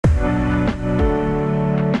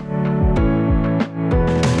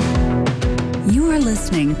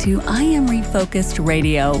listening to I Am Refocused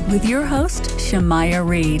Radio with your host, Shamaya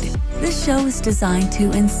Reed. This show is designed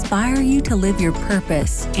to inspire you to live your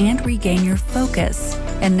purpose and regain your focus.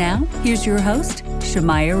 And now, here's your host,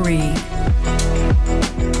 Shamaya Reed.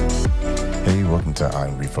 Hey, welcome to I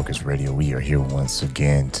Am Refocused Radio. We are here once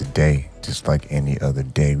again today. Just like any other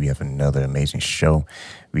day, we have another amazing show.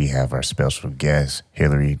 We have our special guest,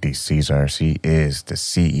 Hilary DeCesare. She is the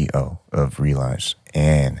CEO of ReLaunch,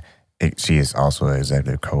 and she is also an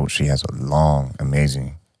executive coach. She has a long,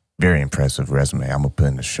 amazing, very impressive resume. I'm going to put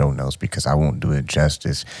in the show notes because I won't do it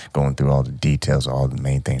justice going through all the details of all the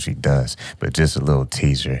main things she does. But just a little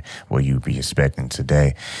teaser what you'll be expecting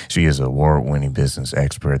today. She is an award-winning business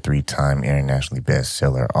expert, 3-time internationally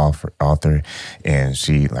bestseller author. And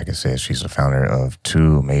she, like I said, she's the founder of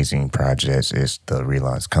 2 amazing projects. It's the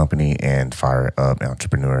ReLaunch Company and Fire Up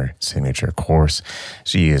Entrepreneur Signature Course.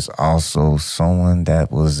 She is also someone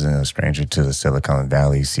that was a stranger to the Silicon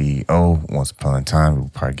Valley CEO once upon a time. We'll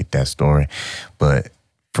probably get that story. But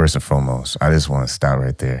first and foremost, I just want to stop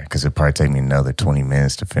right there because it'll probably take me another 20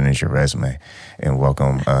 minutes to finish your resume. And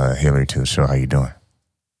welcome, Hilary, to the show. How you doing?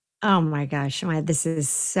 Oh my gosh, this is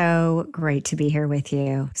so great to be here with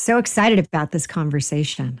you. So excited about this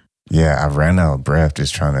conversation. Yeah, I ran out of breath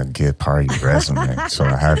just trying to get part of your resume, so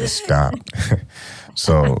I had to stop.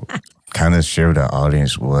 So kind of share with the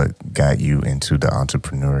audience what got you into the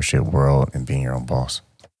entrepreneurship world and being your own boss.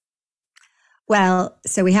 Well,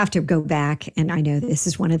 so we have to go back, and I know this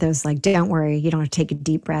is one of those, like, don't worry, you don't have to take a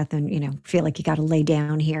deep breath and, feel like you got to lay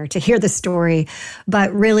down here to hear the story.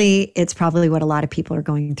 But really, it's probably what a lot of people are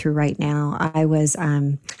going through right now. I was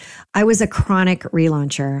a chronic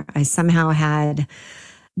relauncher. I somehow had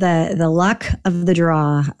the luck of the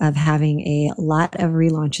draw of having a lot of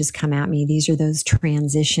relaunches come at me. These are those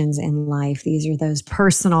transitions in life. These are those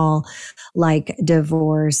personal, like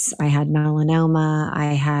divorce. I had melanoma.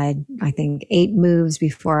 I had, I think, 8 moves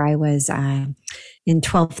before I was in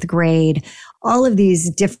 12th grade. All of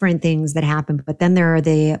these different things that happen. But then there are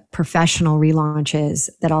the professional relaunches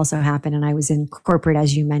that also happen. And I was in corporate,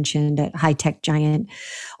 as you mentioned, at high-tech giant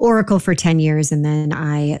Oracle for 10 years. And then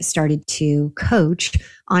I started to coach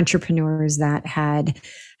entrepreneurs that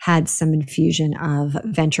had some infusion of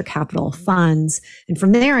venture capital funds. And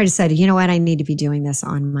from there, I decided, you know what, I need to be doing this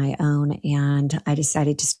on my own. And I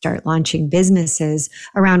decided to start launching businesses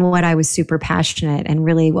around what I was super passionate. And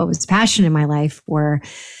really what was passionate in my life were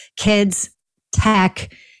kids,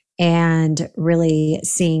 tech, and really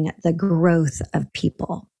seeing the growth of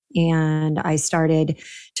people. And I started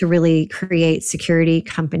to really create security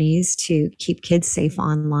companies to keep kids safe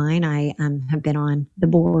online. I have been on the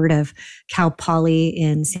board of Cal Poly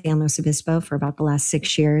in San Luis Obispo for about the last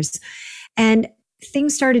 6 years. And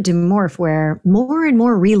things started to morph where more and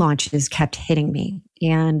more relaunches kept hitting me.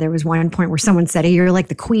 And there was one point where someone said, hey, you're like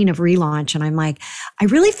the queen of relaunch. And I'm like, I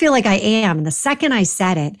really feel like I am. And the second I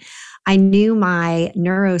said it, I knew my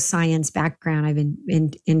neuroscience background. I've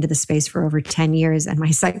been into the space for over 10 years and my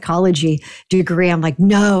psychology degree. I'm like,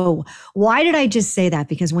 no, why did I just say that?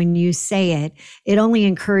 Because when you say it, it only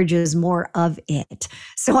encourages more of it.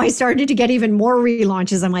 So I started to get even more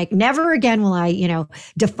relaunches. I'm like, never again will I,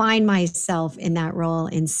 define myself in that role.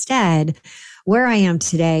 Instead, where I am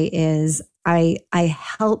today is I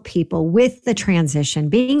help people with the transition,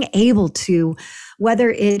 being able to, whether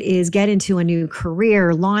it is get into a new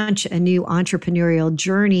career, launch a new entrepreneurial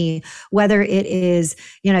journey, whether it is,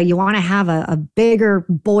 you want to have a bigger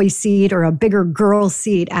boy seat or a bigger girl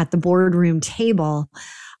seat at the boardroom table.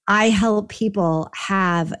 I help people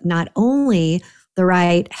have not only the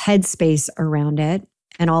right headspace around it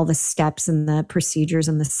and all the steps and the procedures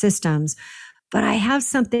and the systems, but I have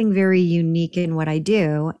something very unique in what I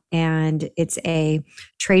do, and it's a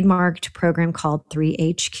trademarked program called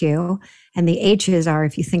 3HQ. And the H's are,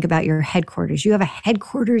 if you think about your headquarters, you have a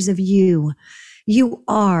headquarters of you. You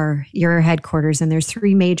are your headquarters, and there's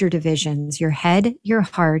 3 major divisions: your head, your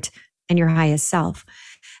heart, and your highest self.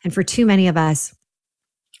 And for too many of us,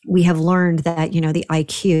 we have learned that, the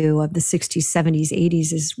IQ of the 60s, 70s,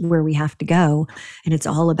 80s is where we have to go. And it's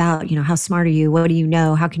all about, how smart are you? What do you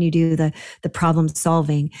know? How can you do the problem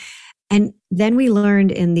solving? And then we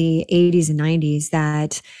learned in the 80s and 90s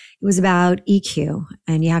that it was about EQ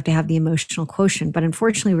and you have to have the emotional quotient. But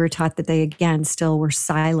unfortunately, we were taught that they, again, still were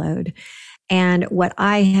siloed. And what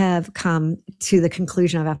I have come to the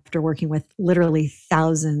conclusion of after working with literally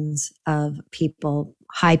thousands of people,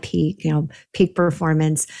 high peak, peak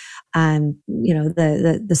performance,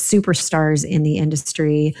 the superstars in the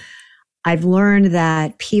industry, I've learned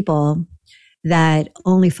that people that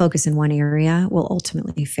only focus in one area will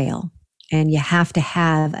ultimately fail. And you have to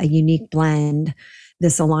have a unique blend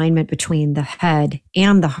this alignment between the head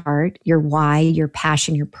and the heart, your why, your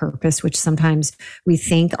passion, your purpose, which sometimes we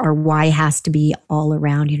think our why has to be all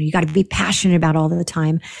around. You got to be passionate about all the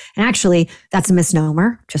time. And actually, that's a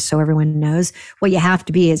misnomer, just so everyone knows. What you have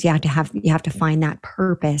to be is you have to find that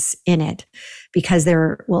purpose in it, because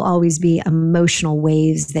there will always be emotional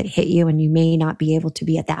waves that hit you, and you may not be able to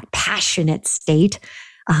be at that passionate state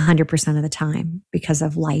 100% of the time because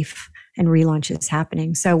of life and relaunches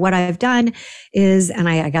happening. So what I've done is, and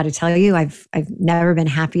I got to tell you, I've never been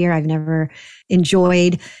happier. I've never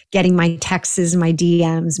enjoyed getting my texts, my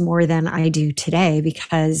DMs more than I do today,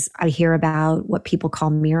 because I hear about what people call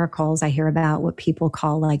miracles. I hear about what people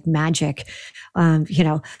call like magic.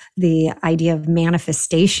 The idea of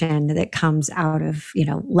manifestation that comes out of,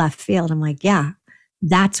 left field. I'm like, yeah,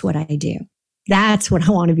 that's what I do. That's what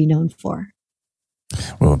I want to be known for.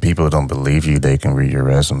 Well, people don't believe you, they can read your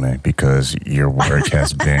resume, because your work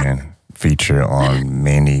has been featured on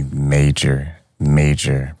many major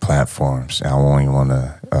platforms. I won't even want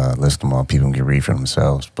to list them all. People can read for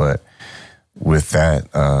themselves. But with that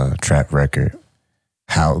track record,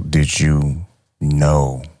 how did you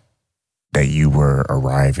know that you were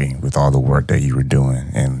arriving with all the work that you were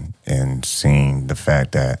doing, and seeing the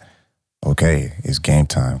fact that, okay, it's game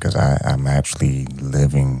time, because I'm actually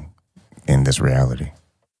living in this reality?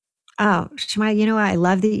 Oh, Shemai, I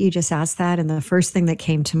love that you just asked that. And the first thing that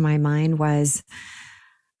came to my mind was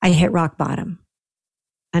I hit rock bottom.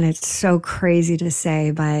 And it's so crazy to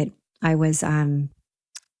say, but I had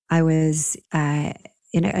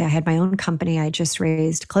my own company. I just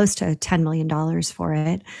raised close to $10 million for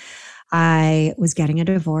it. I was getting a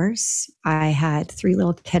divorce. I had 3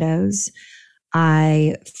 little kiddos.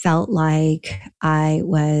 I felt like I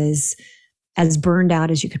was as burned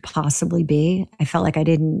out as you could possibly be. I felt like I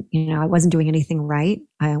wasn't doing anything right.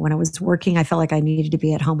 When I was working, I felt like I needed to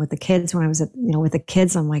be at home with the kids. When I was with the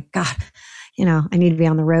kids, I'm like, God, I need to be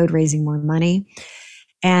on the road raising more money.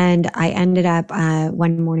 And I ended up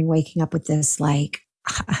one morning waking up with this,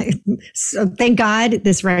 so thank God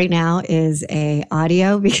this right now is a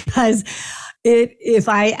audio, because if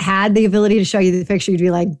I had the ability to show you the picture, you'd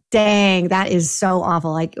be like, dang, that is so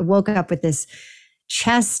awful. I woke up with this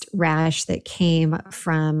chest rash that came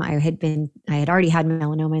from, I had already had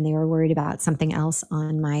melanoma, and they were worried about something else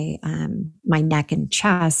on my neck and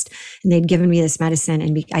chest. And they'd given me this medicine.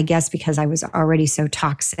 And I guess because I was already so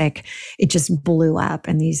toxic, it just blew up,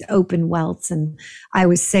 and these open welts, and I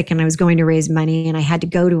was sick, and I was going to raise money, and I had to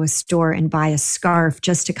go to a store and buy a scarf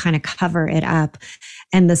just to kind of cover it up.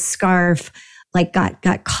 And the scarf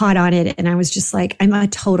got caught on it. And I was just like, I'm a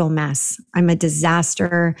total mess. I'm a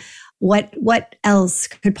disaster. What else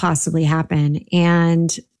could possibly happen?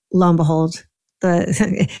 And lo and behold,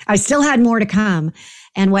 I still had more to come.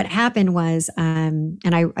 And what happened was, and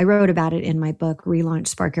I wrote about it in my book, ReLaunch,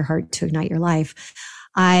 Spark Your Heart to Ignite Your Life.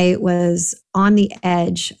 I was on the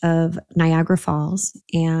edge of Niagara Falls,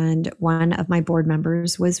 and one of my board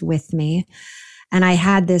members was with me. And I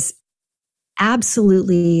had this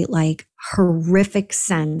absolutely horrific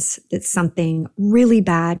sense that something really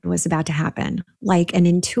bad was about to happen, like an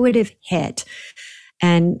intuitive hit.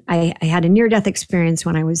 And I had a near-death experience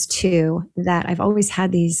when I was 2, that I've always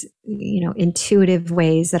had these, intuitive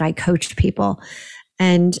ways that I coach people.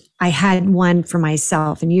 And I had one for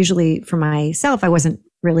myself. And usually for myself, I wasn't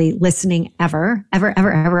really listening ever. I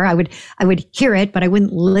would hear it, but I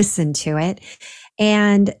wouldn't listen to it.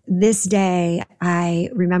 And this day, I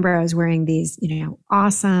remember I was wearing these,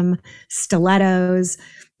 awesome stilettos,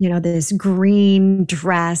 this green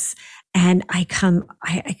dress. And I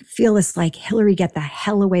feel this Hilary, get the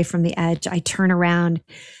hell away from the edge. I turn around,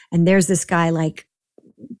 and there's this guy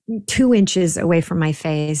 2 inches away from my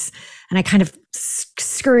face. And I kind of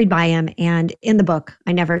scurried by him. And in the book,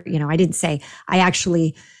 I never, I didn't say, I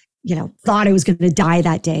actually, thought I was going to die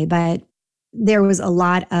that day. But there was a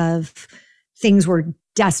lot of things were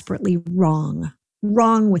desperately wrong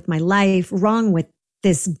with my life, wrong with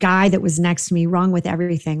this guy that was next to me, wrong with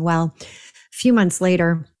everything. Well, a few months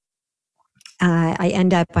later,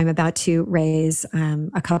 I'm about to raise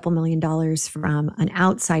a couple $1 million from an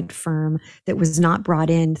outside firm that was not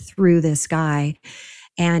brought in through this guy.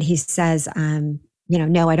 And he says,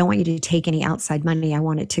 no, I don't want you to take any outside money. I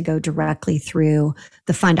want it to go directly through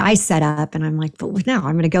the fund I set up. And I'm like, but no,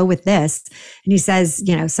 I'm going to go with this. And he says,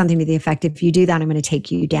 something to the effect, if you do that, I'm going to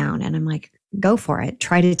take you down. And I'm like, go for it.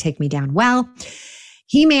 Try to take me down. Well,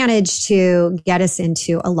 he managed to get us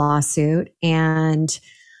into a lawsuit, and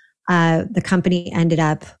the company ended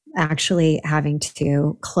up actually having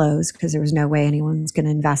to close because there was no way anyone's going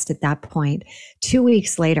to invest at that point. 2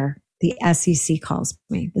 weeks later, the SEC calls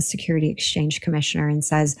me, the Security Exchange Commissioner, and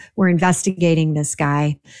says, we're investigating this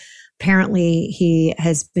guy. Apparently, he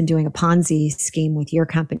has been doing a Ponzi scheme with your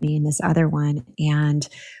company and this other one, and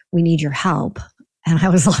we need your help. And I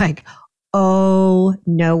was like, oh,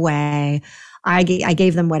 no way. I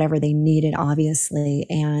gave them whatever they needed, obviously,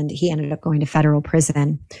 and he ended up going to federal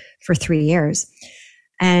prison for 3 years.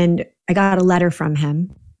 And I got a letter from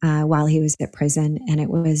him while he was at prison, and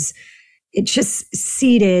it just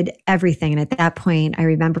seeded everything. And at that point, I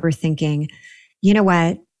remember thinking, you know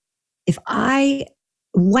what?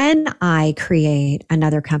 When I create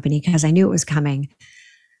another company, because I knew it was coming,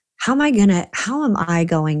 how am I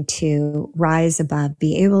going to rise above,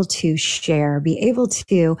 be able to share, be able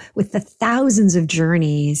to, with the thousands of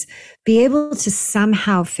journeys, be able to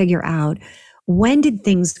somehow figure out, when did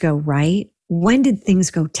things go right? When did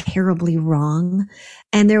things go terribly wrong?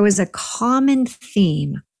 And there was a common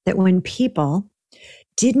theme that when people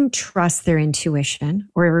didn't trust their intuition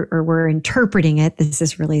or were interpreting it, this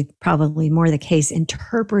is really probably more the case,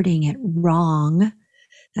 interpreting it wrong.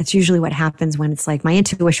 That's usually what happens when it's like, my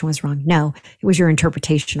intuition was wrong. No, it was your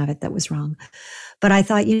interpretation of it that was wrong. But I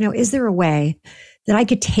thought, is there a way that I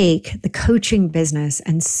could take the coaching business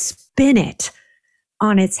and spin it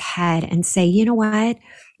on its head and say, you know what?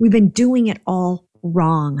 We've been doing it all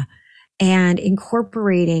wrong, and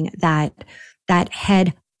incorporating that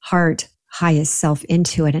head, heart, highest self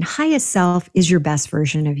into it. And highest self is your best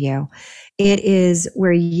version of you. It is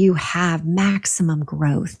where you have maximum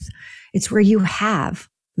growth. It's where you have,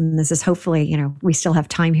 and this is hopefully, we still have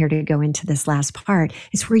time here to go into this last part.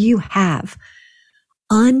 It's where you have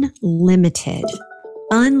unlimited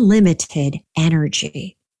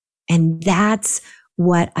energy. And that's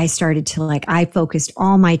what I started to like. I focused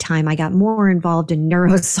all my time. I got more involved in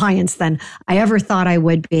neuroscience than I ever thought I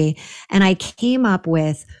would be. And I came up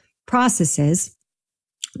with processes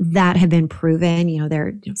that have been proven,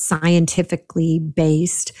 they're scientifically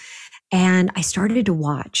based. And I started to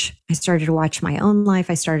watch my own life.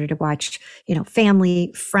 I started to watch,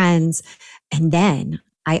 family, friends. And then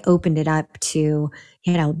I opened it up to,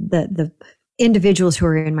 the individuals who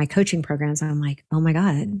are in my coaching programs. I'm like, oh my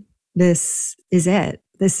God, this is it.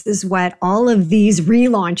 This is what all of these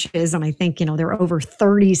relaunches, and I think, there are over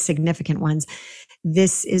 30 significant ones.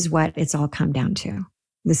 This is what it's all come down to.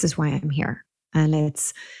 This is why I'm here. And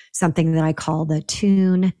it's something that I call the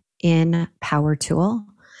Tune In Power Tool.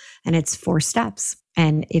 And it's 4 steps.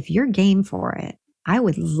 And if you're game for it, I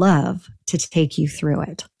would love to take you through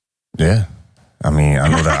it. Yeah. I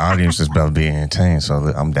know the audience is about to be entertained, so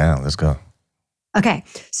I'm down. Let's go. Okay.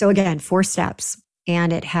 So again, 4 steps.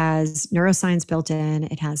 And it has neuroscience built in.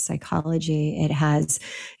 It has psychology. It has,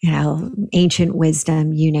 ancient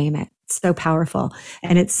wisdom, you name it. It's so powerful.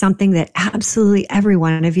 And it's something that absolutely every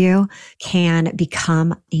one of you can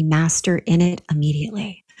become a master in it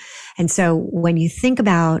immediately. And so when you think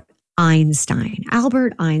about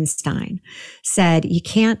Albert Einstein said, you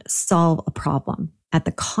can't solve a problem at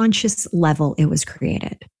the conscious level it was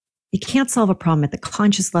created. You can't solve a problem at the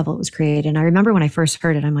conscious level it was created. And I remember when I first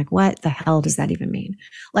heard it, I'm like, what the hell does that even mean?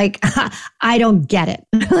 Like, I don't get it,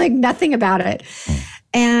 like nothing about it.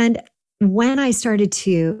 And when I started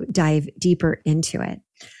to dive deeper into it,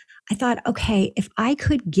 I thought, okay, if I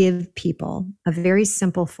could give people a very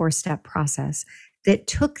simple 4-step process that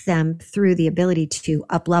took them through the ability to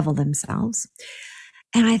up-level themselves.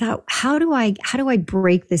 And I thought, how do I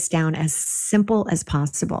break this down as simple as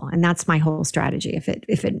possible? And that's my whole strategy. If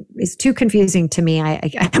it is too confusing to me,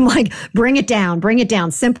 I'm like, bring it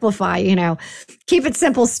down, simplify, keep it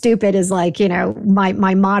simple. Stupid is like,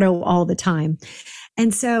 my motto all the time.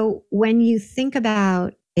 And so when you think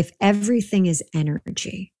about, if everything is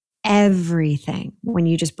energy, everything, when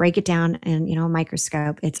you just break it down in, a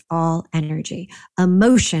microscope, it's all energy.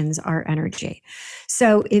 Emotions are energy.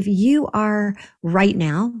 So if you are right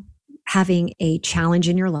now having a challenge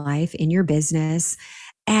in your life, in your business,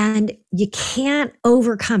 and you can't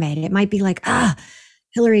overcome it, it might be like,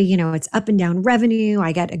 Hilary, it's up and down revenue.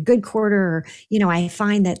 I got a good quarter, or, I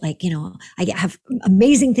find that I have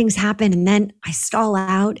amazing things happen and then I stall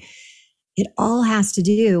out. It all has to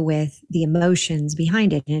do with the emotions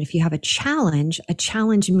behind it. And if you have a challenge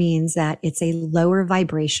means that it's a lower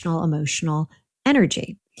vibrational emotional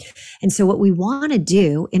energy. And so what we want to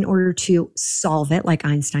do in order to solve it, like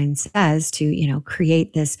Einstein says, to,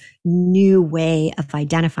 create this new way of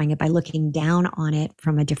identifying it by looking down on it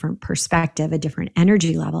from a different perspective, a different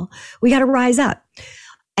energy level, we got to rise up.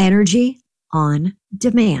 Energy on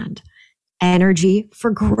demand, energy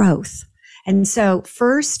for growth. And so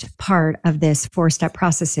first part of this 4-step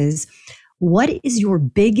process is, what is your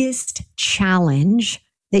biggest challenge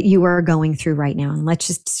that you are going through right now. And let's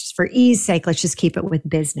just, for ease sake, let's just keep it with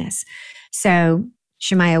business. So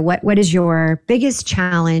Shemaiah, what is your biggest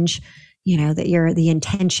challenge, that the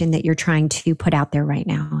intention that you're trying to put out there right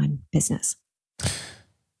now in business?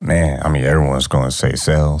 Man, everyone's going to say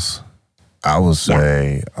sales. I would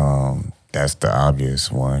say that's the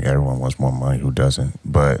obvious one. Everyone wants more money. Who doesn't?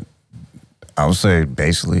 But I would say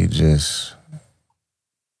basically just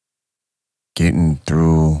getting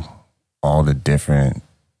through all the different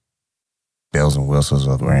bells and whistles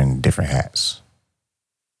of wearing different hats.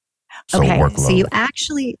 So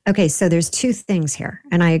workload. So there's two things here.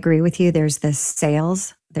 And I agree with you. There's the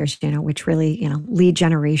sales. There's, which really, lead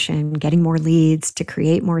generation, getting more leads to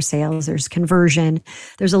create more sales. There's conversion.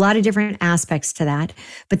 There's a lot of different aspects to that.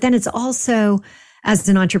 But then it's also, as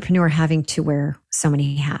an entrepreneur, having to wear so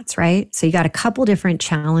many hats, right? So you got a couple different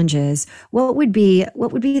challenges. What would be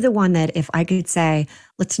the one that, if I could say,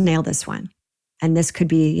 let's nail this one, and this could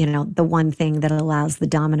be, the one thing that allows the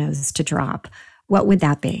dominoes to drop, what would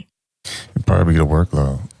that be? It'd probably be the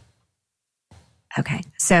workload. Okay.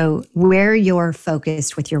 So where you're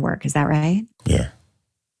focused with your work, is that right? Yeah.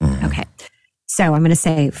 Mm-hmm. Okay. So I'm going to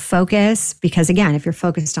say focus, because again, if you're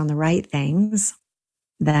focused on the right things,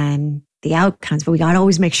 then the outcomes, but we got to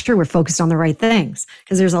always make sure we're focused on the right things,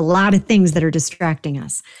 because there's a lot of things that are distracting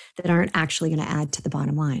us that aren't actually going to add to the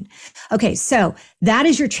bottom line. Okay, so that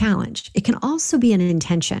is your challenge. It can also be an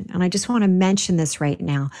intention. And I just want to mention this right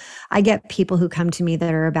now. I get people who come to me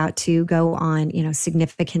that are about to go on,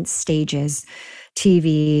 significant stages,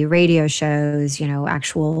 TV, radio shows,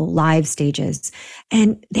 actual live stages,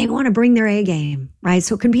 and they want to bring their A game, right?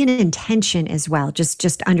 So it can be an intention as well.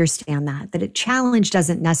 Just understand that a challenge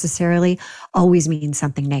doesn't necessarily always mean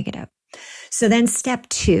something negative. So then step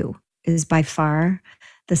 2 is by far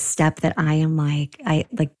the step that I am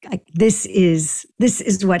this is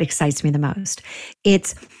what excites me the most.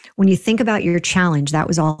 It's when you think about your challenge, that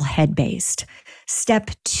was all head based.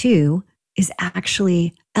 Step 2 is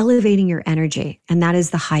actually elevating your energy. And that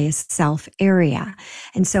is the highest self area.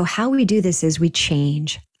 And so how we do this is we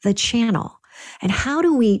change the channel. And how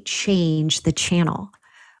do we change the channel?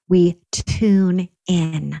 We tune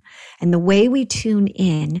in. And the way we tune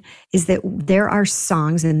in is that there are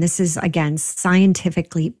songs, and this is, again,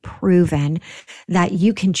 scientifically proven, that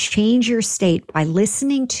you can change your state by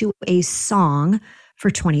listening to a song for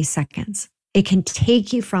 20 seconds. It can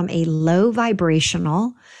take you from a low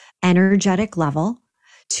vibrational, energetic level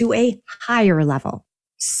to a higher level.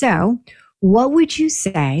 So what would you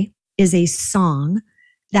say is a song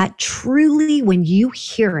that truly, when you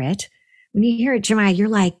hear it, Jemaiah, you're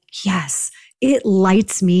like, yes, it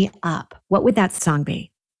lights me up? What would that song be?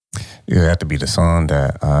 It would have to be the song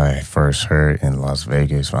that I first heard in Las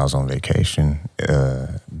Vegas when I was on vacation.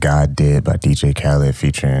 God Did by DJ Khaled,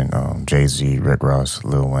 featuring Jay-Z, Rick Ross,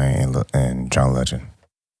 Lil Wayne, and John Legend.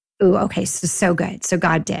 Ooh, okay, so good. So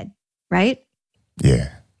God did, right? Yeah.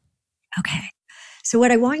 Okay. So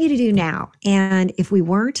what I want you to do now, and if we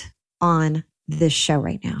weren't on this show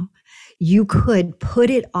right now, you could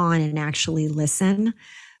put it on and actually listen.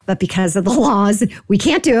 But because of the laws, we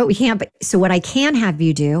can't do it. We can't. So what I can have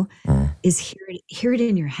you do is hear it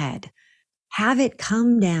in your head. Have it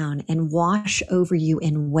come down and wash over you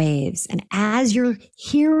in waves. And as you're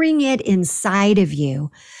hearing it inside of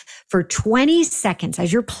you for 20 seconds,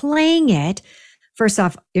 as you're playing it, first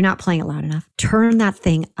off, you're not playing it loud enough. Turn that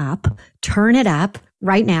thing up. Turn it up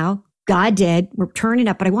right now. God did. We're turning it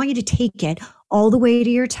up. But I want you to take it all the way to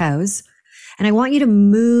your toes. And I want you to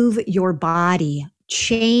move your body.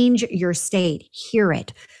 Change your state. Hear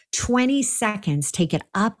it. 20 seconds. Take it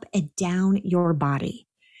up and down your body.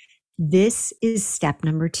 This is step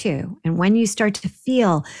number 2. And when you start to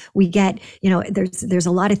feel, we get, there's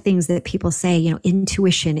a lot of things that people say,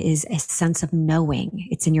 intuition is a sense of knowing.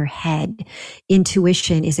 It's in your head.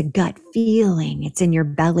 Intuition is a gut feeling. It's in your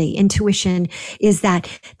belly. Intuition is that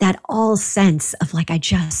all sense of like, I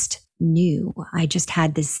just knew. I just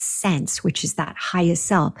had this sense, which is that highest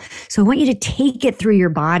self. So I want you to take it through your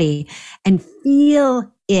body and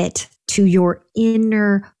feel it to your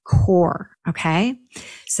inner core. Okay.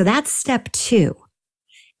 So that's step 2.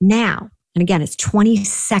 Now, and again, it's 20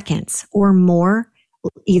 seconds or more,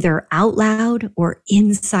 either out loud or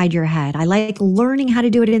inside your head. I like learning how to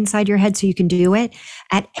do it inside your head so you can do it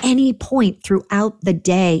at any point throughout the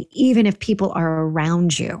day, even if people are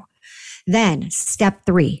around you. Then step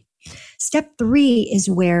 3. Step 3 is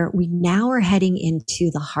where we now are heading into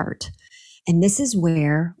the heart. And this is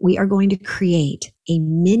where we are going to create a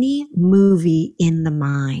mini movie in the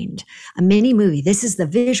mind, a mini movie. This is the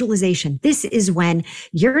visualization. This is when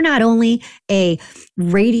you're not only a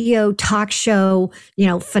radio talk show,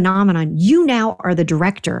 phenomenon, you now are the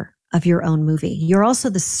director of your own movie. You're also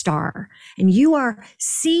the star, and you are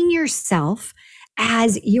seeing yourself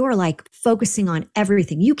as you're like focusing on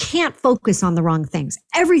everything. You can't focus on the wrong things.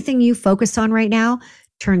 Everything you focus on right now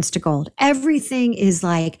turns to gold. Everything is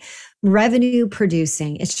like revenue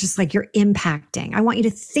producing. It's just like you're impacting. I want you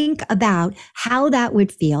to think about how that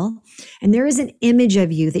would feel. And there is an image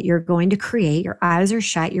of you that you're going to create. Your eyes are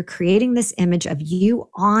shut. You're creating this image of you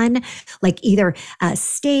on like either a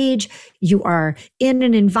stage, you are in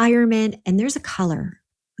an environment, and there's a color.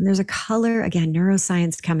 And there's a color, again,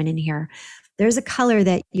 neuroscience coming in here. There's a color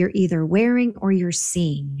that you're either wearing or you're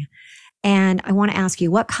seeing. And I want to ask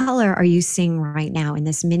you, what color are you seeing right now in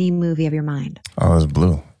this mini movie of your mind? Oh, it's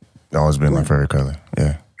blue. Always been my favorite color.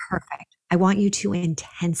 Yeah. Perfect. I want you to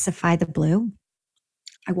intensify the blue.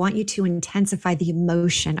 I want you to intensify the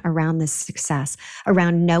emotion around this success,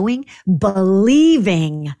 around knowing,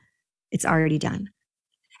 believing it's already done.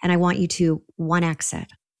 And I want you to 1x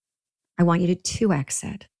it. I want you to 2x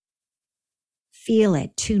it. Feel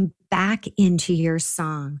it. Tune back into your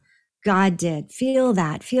song. God did. Feel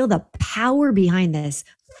that. Feel the power behind this.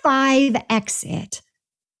 5x it.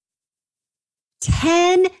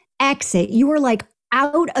 10x it. You are like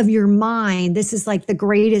out of your mind. This is like the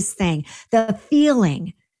greatest thing. The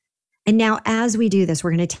feeling. And now as we do this,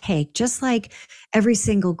 we're going to take, just like every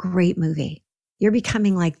single great movie, you're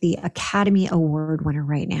becoming like the Academy Award winner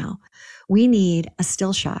right now. We need a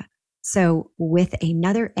still shot. So with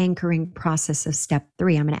another anchoring process of step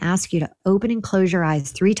 3, I'm going to ask you to open and close your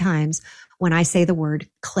eyes 3 times when I say the word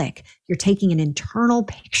click. You're taking an internal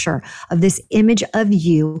picture of this image of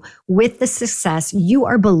you with the success you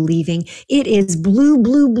are believing. It is blue,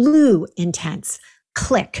 blue, blue intense.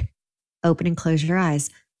 Click. Open and close your eyes.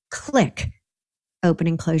 Click. Open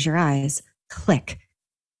and close your eyes. Click.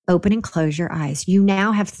 Open and close your eyes. You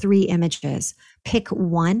now have 3 images. Pick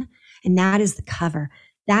one, and that is the cover.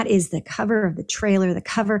 That is the cover of the trailer, the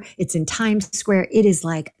cover. It's in Times Square. It is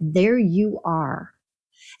like, there you are.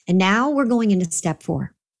 And now we're going into step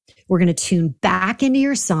 4. We're going to tune back into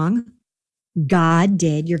your song. God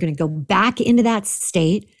did. You're going to go back into that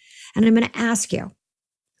state. And I'm going to ask you,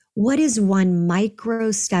 what is one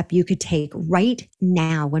micro step you could take right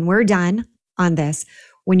now when we're done on this?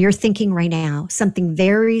 When you're thinking right now, something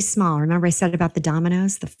very small. Remember I said about the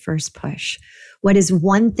dominoes, the first push. What is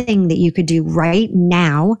one thing that you could do right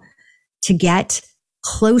now to get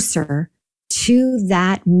closer to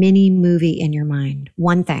that mini movie in your mind?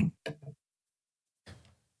 One thing.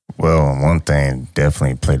 Well, one thing,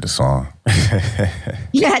 definitely play the song.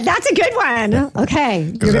 Yeah, that's a good one. Okay.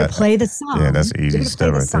 You're going to play the song. Yeah, that's an easy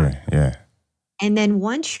step right there. Yeah. And then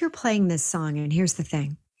once you're playing this song, and here's the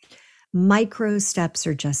thing, micro steps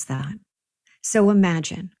are just that. So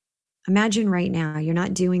imagine right now, you're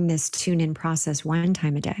not doing this tune-in process 1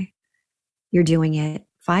 time a day. You're doing it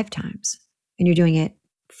 5 times, and you're doing it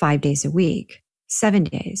 5 days a week, 7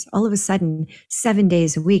 days. All of a sudden, 7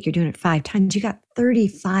 days a week, you're doing it 5 times. You got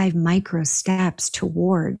 35 micro steps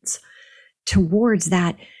towards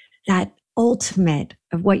that ultimate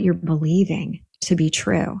of what you're believing to be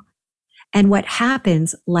true. And what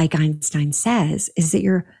happens, like Einstein says, is that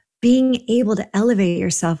you're being able to elevate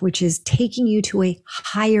yourself, which is taking you to a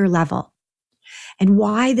higher level. And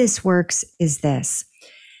why this works is this.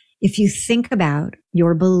 If you think about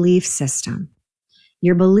your belief system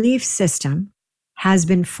has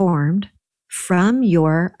been formed from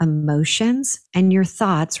your emotions and your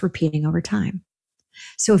thoughts repeating over time.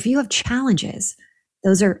 So if you have challenges,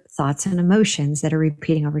 those are thoughts and emotions that are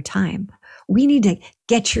repeating over time. We need to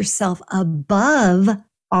get yourself above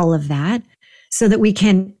all of that so that we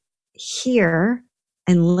can hear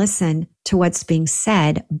and listen to what's being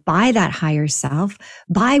said by that higher self,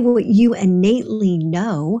 by what you innately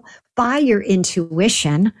know, by your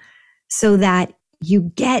intuition, so that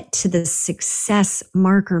you get to the success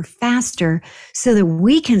marker faster so that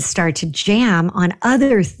we can start to jam on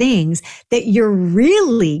other things that you're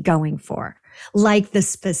really going for, like the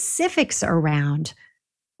specifics around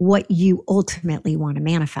what you ultimately want to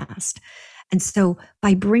manifest. And so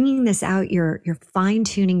by bringing this out, you're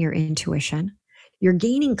fine-tuning your intuition, you're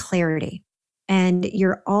gaining clarity, and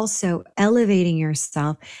you're also elevating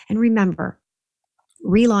yourself. And remember,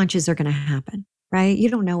 relaunches are going to happen, right? You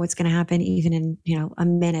don't know what's going to happen even in, a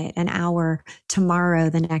minute, an hour, tomorrow,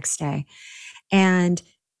 the next day. And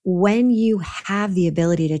when you have the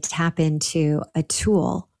ability to tap into a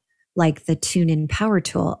tool like the Tune In Power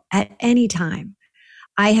Tool at any time,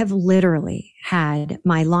 I have literally had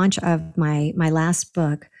my launch of my last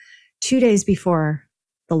book 2 days before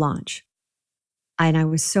the launch. And I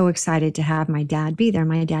was so excited to have my dad be there.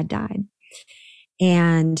 My dad died.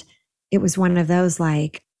 And it was one of those,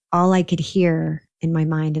 like, all I could hear in my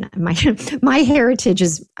mind, and my heritage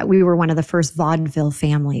is, we were one of the first vaudeville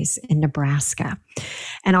families in Nebraska.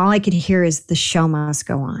 And all I could hear is, the show must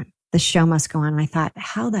go on. The show must go on. And I thought,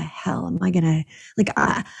 how the hell am I going to, like,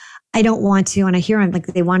 I don't want to. And I hear, like,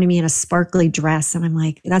 they wanted me in a sparkly dress. And I'm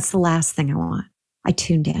like, that's the last thing I want. I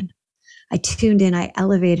tuned in. I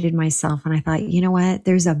elevated myself, and I thought, you know what?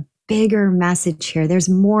 There's a bigger message here. There's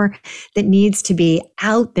more that needs to be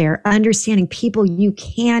out there, understanding people, you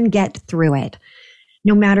can get through it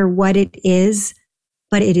no matter what it is,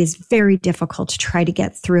 but it is very difficult to try to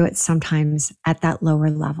get through it sometimes at that lower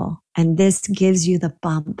level. And this gives you the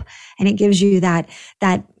bump, and it gives you that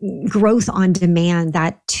growth on demand,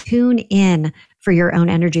 that tune in for your own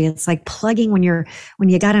energy. It's like plugging when you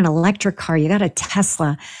got an electric car, you got a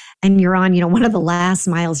Tesla, and you're on, one of the last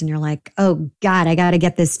miles, and you're like, oh God, I got to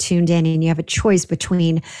get this tuned in. And you have a choice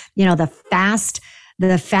between,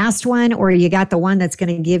 the fast one, or you got the one that's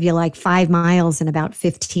going to give you like 5 miles in about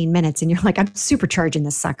 15 minutes. And you're like, I'm supercharging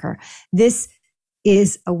this sucker. This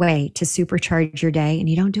is a way to supercharge your day. And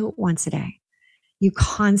you don't do it once a day. You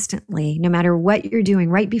constantly, no matter what you're doing,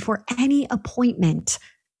 right before any appointment,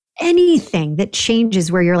 anything that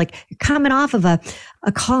changes where you're coming off of a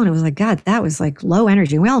call, and it was like, God, that was like low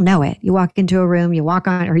energy. We all know it. You walk into a room, you walk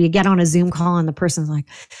on, or you get on a Zoom call, and the person's like,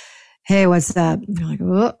 hey, what's up? And you're like,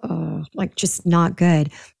 uh-oh, like, just not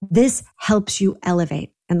good. This helps you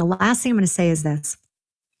elevate. And the last thing I'm going to say is this.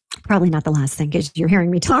 Probably not the last thing, because you're hearing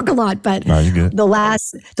me talk a lot, but no, you're good. The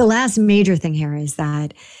last major thing here is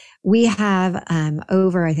that we have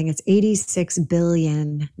over, I think it's 86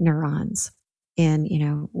 billion neurons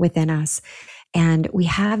within us. And we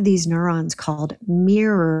have these neurons called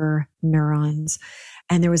mirror neurons.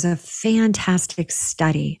 And there was a fantastic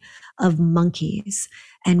study of monkeys.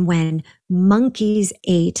 And when monkeys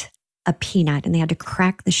ate a peanut and they had to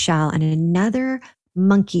crack the shell, and another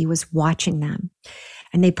monkey was watching them,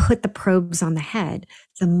 and they put the probes on the head,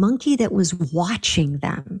 the monkey that was watching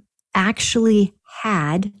them actually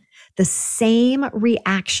had the same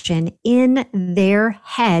reaction in their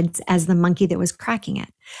heads as the monkey that was cracking it,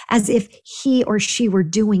 as if he or she were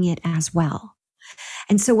doing it as well.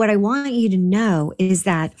 And so what I want you to know is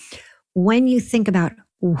that when you think about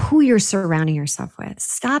who you're surrounding yourself with,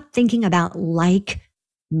 stop thinking about like-minded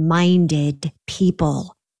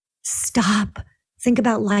people. Think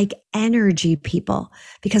about like energy people,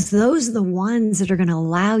 because those are the ones that are going to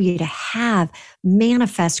allow you to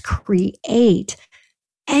manifest, create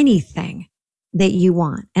anything that you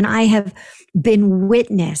want. And I have been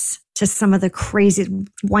witness to some of the crazy.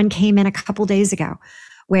 One came in a couple days ago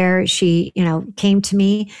where she, came to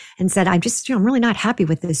me and said, I'm just, I'm really not happy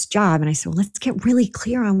with this job. And I said, well, let's get really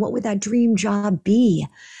clear on what would that dream job be.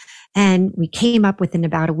 And we came up within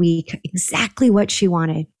about a week exactly what she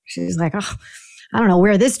wanted. She was like, oh, I don't know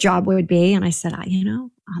where this job would be. And I said,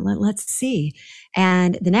 let's see.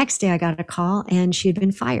 And the next day I got a call, and she had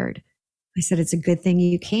been fired. I said, it's a good thing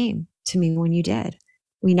you came to me when you did.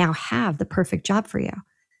 We now have the perfect job for you.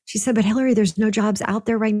 She said, but Hilary, there's no jobs out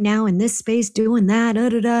there right now in this space doing that.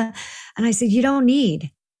 And I said, you don't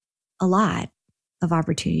need a lot of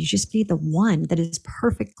opportunities. You just need the one that is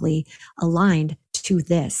perfectly aligned to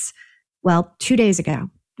this. Well, 2 days ago,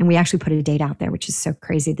 and we actually put a date out there, which is so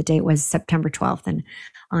crazy. The date was September 12th. And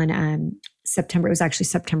on it was actually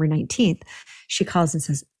September 19th, she calls and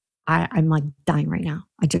says, I'm like dying right now.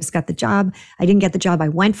 I just got the job. I didn't get the job I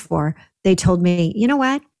went for. They told me, you know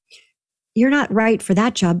what? You're not right for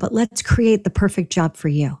that job, but let's create the perfect job for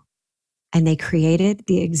you. And they created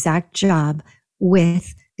the exact job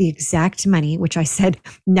with the exact money, which I said,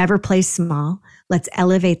 never play small. Let's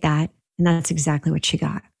elevate that. And that's exactly what she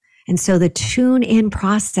got. And so the tune in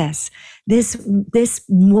process, this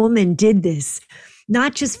woman did this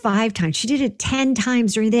not just 5 times. She did it 10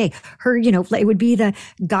 times during the day. Her, it would be the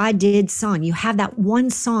God did song. You have that one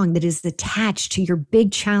song that is attached to your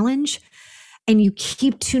big challenge, and you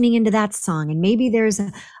keep tuning into that song. And maybe there's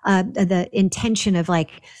the intention of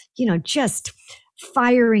just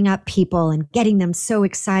firing up people and getting them so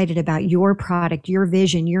excited about your product, your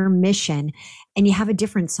vision, your mission. And you have a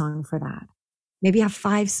different song for that. Maybe you have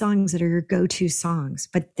 5 songs that are your go-to songs,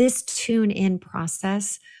 but this tune in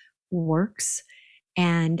process works.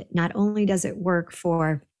 And not only does it work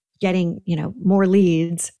for getting, more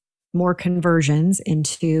leads, more conversions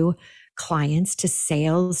into clients, to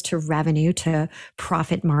sales, to revenue, to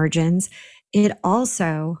profit margins, it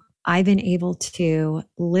also I've been able to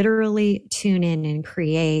literally tune in and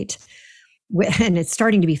create, and it's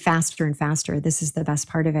starting to be faster and faster. This is the best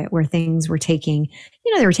part of it, where things were taking,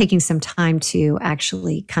 they were taking some time to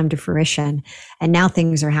actually come to fruition. And now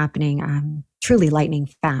things are happening truly lightning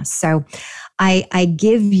fast. So I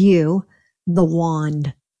give you the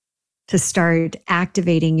wand to start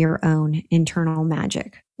activating your own internal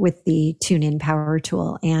magic with the Tune In Power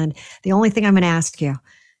Tool. And the only thing I'm going to ask you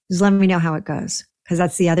is let me know how it goes. Because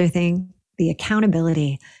that's the other thing, the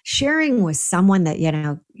accountability, sharing with someone that,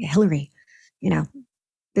 Hilary,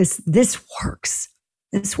 this works.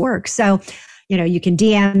 This works. So, you can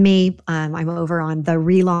DM me. I'm over on the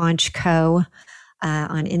ReLaunch Co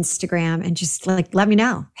on Instagram, and just let me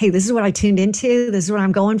know. Hey, this is what I tuned into. This is what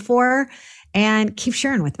I'm going for. And keep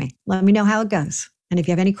sharing with me. Let me know how it goes. And if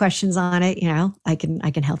you have any questions on it, I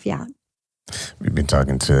can help you out. We've been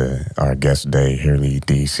talking to our guest today, Hilary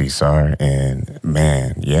DeCesare, and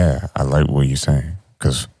man, yeah, I like what you're saying,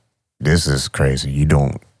 because this is crazy. You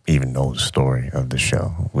don't even know the story of the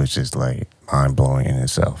show, which is mind-blowing in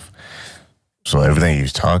itself. So everything you're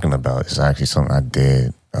talking about is actually something I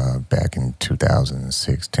did back in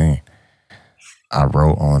 2016. I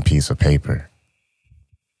wrote on a piece of paper.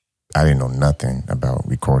 I didn't know nothing about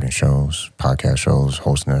recording shows, podcast shows,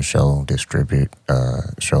 hosting a show, distribute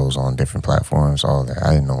shows on different platforms, all that.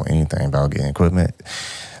 I didn't know anything about getting equipment,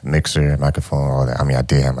 mixer, microphone, all that. I mean, I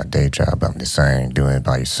did have my day job, but I'm just saying, doing it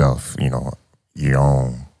by yourself, your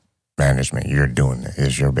own management, you're doing it.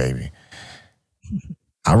 It's your baby.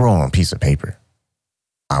 I wrote on a piece of paper.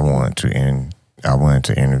 I wanted to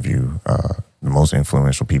interview the most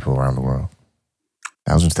influential people around the world.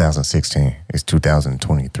 That was in 2016. It's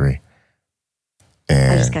 2023.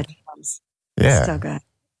 And I just got chills. Yeah. So good.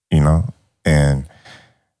 And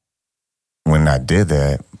when I did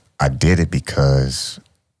that, I did it because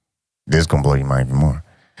this is going to blow your mind even more.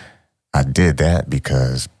 I did that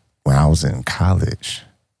because when I was in college,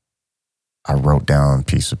 I wrote down a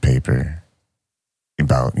piece of paper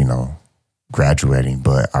about, graduating,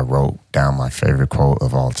 but I wrote down my favorite quote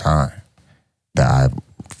of all time that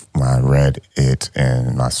when I read it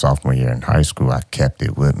in my sophomore year in high school, I kept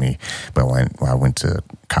it with me. But when I went to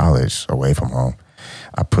college away from home,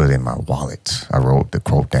 I put it in my wallet. I wrote the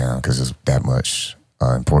quote down because it's that much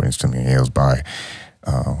importance to me. It was by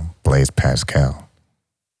Blaise Pascal.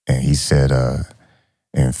 And he said,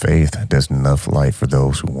 in faith, there's enough light for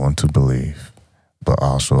those who want to believe, but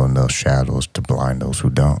also enough shadows to blind those who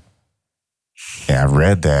don't. And I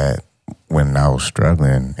read that when I was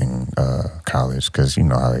struggling in college, because you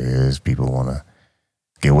know how it is, people want to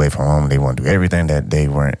get away from home. They want to do everything that they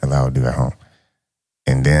weren't allowed to do at home.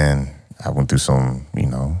 And then I went through some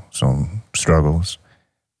struggles.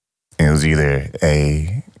 And it was either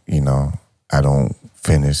A, I don't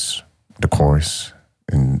finish the course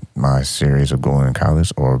in my series of going to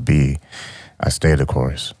college, or B, I stay the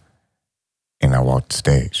course and I walk the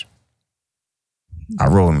stage. I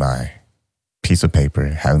wrote my piece of paper,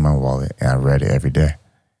 had it in my wallet, and I read it every day.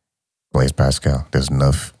 Blaise Pascal, there's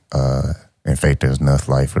enough, in faith, there's enough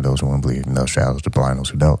light for those who want to believe, enough shadows to blind those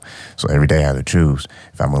who don't. So every day I had to choose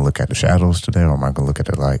if I'm going to look at the shadows today or am I going to look at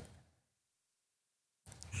the light.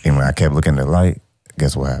 And when I kept looking at the light,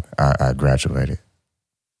 guess what happened? I graduated.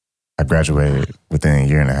 I graduated within a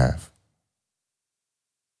year and a half.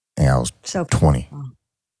 And I was 20.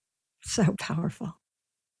 So powerful.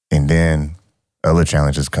 And then other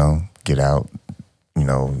challenges come. Get out,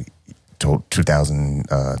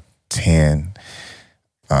 2010,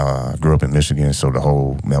 grew up in Michigan, so the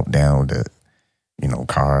whole meltdown, the,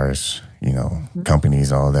 cars,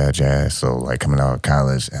 companies, all that jazz. So like coming out of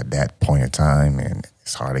college at that point in time, and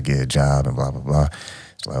it's hard to get a job and blah, blah, blah.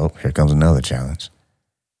 It's like, oh, here comes another challenge.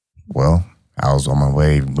 Well, I was on my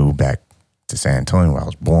way, moved back to San Antonio where I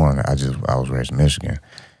was born. I was raised in Michigan.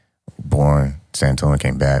 Born, San Antonio,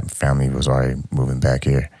 came back. Family was already moving back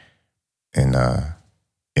here. And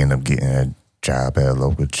ended up getting a job at a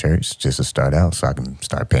local church just to start out so I can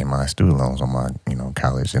start paying my student loans on my,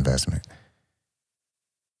 college investment.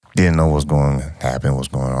 Didn't know what's going to happen, what's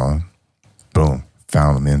going on. Boom,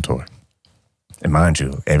 found a mentor. And mind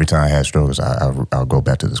you, every time I had struggles, I'll go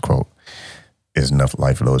back to this quote. There's enough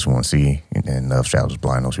light for those who want to see and enough shadows to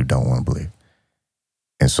blind those who don't want to believe.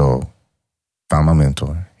 And so, found my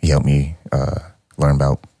mentor. He helped me learn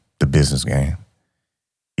about the business game.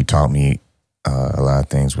 He taught me a lot of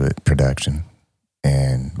things with production,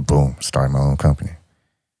 and boom, started my own company.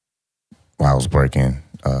 While I was working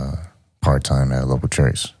part-time at a local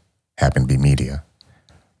church, happened to be media.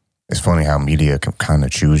 It's funny how media can kind of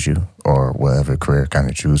choose you, or whatever career kind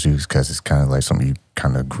of choose you, because it's kind of like something you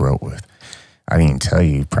kind of grew up with. I didn't even tell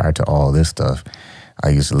you, prior to all this stuff, I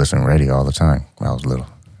used to listen to radio all the time when I was little.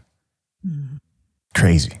 Mm.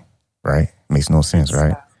 Crazy, right? Makes no sense,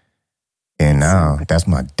 right? And now that's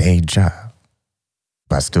my day job.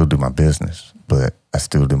 But I still do my business, but I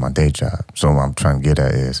still do my day job. So what I'm trying to get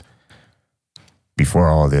at is, before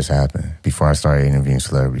all this happened, before I started interviewing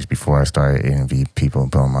celebrities, before I started interviewing people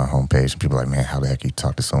and put on my homepage, and people are like, man, how the heck you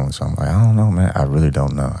talk to someone? So I'm like, I don't know, man. I really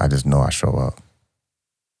don't know. I just know I show up.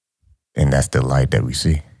 And that's the light that we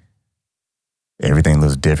see. Everything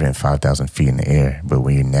looks different 5,000 feet in the air, but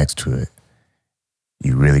when you're next to it,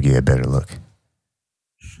 you really get a better look.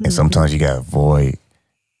 Mm-hmm. And sometimes you got to avoid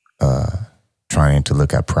trying to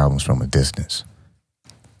look at problems from a distance.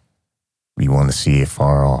 We want to see it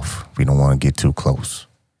far off. We don't want to get too close.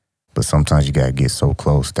 But sometimes you got to get so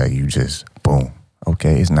close that you just, boom,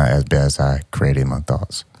 okay, it's not as bad as I created my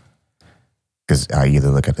thoughts. Because I either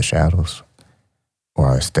look at the shadows or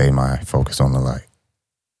I stay my focus on the light.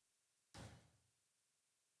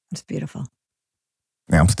 It's beautiful.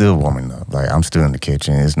 Now, I'm still warming up. Like, I'm still in the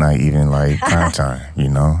kitchen. It's not even like prime time, you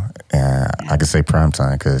know? And I can say prime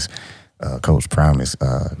time because Coach Prime is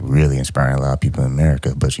really inspiring a lot of people in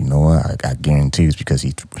America. But you know what? I guarantee it's because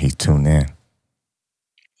he's tuned in.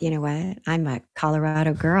 You know what? I'm a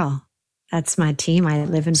Colorado girl. That's my team. I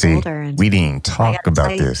live in See, Boulder. And we didn't talk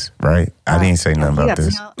about this, right? I didn't say nothing about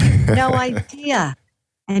this. No idea.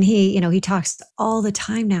 And he talks all the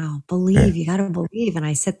time now. Believe, you got to believe. And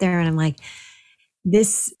I sit there and I'm like,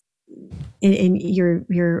 this, in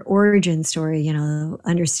your origin story,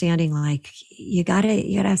 understanding like you gotta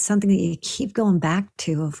have something that you keep going back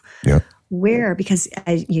to of where, because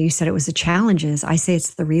you said it was the challenges. I say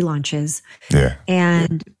it's the relaunches. Yeah.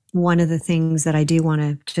 And one of the things that I do want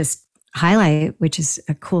to just highlight, which is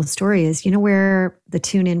a cool story, is where the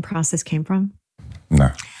tune-in process came from?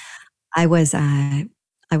 No. I was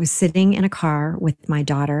sitting in a car with my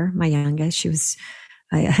daughter, my youngest. She was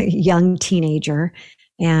a young teenager,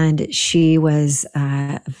 and she's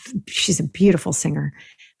a beautiful singer.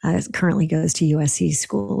 Currently goes to USC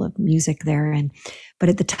School of Music there, but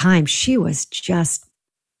at the time she was just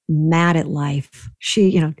mad at life.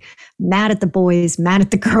 She, mad at the boys, mad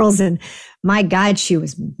at the girls, and my God, she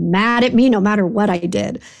was mad at me no matter what I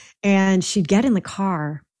did. And she'd get in the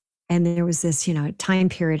car, and there was this, time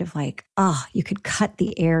period of like, you could cut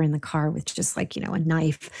the air in the car with just like, a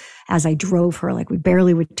knife as I drove her, like we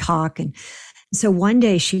barely would talk. And so one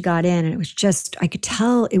day she got in, and it was just, I could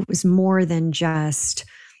tell it was more than just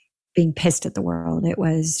being pissed at the world.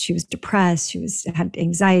 She was depressed. She had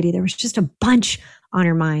anxiety. There was just a bunch on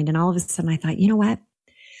her mind. And all of a sudden I thought, you know what?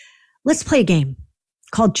 Let's play a game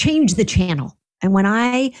called Change the Channel. And when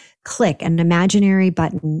I click an imaginary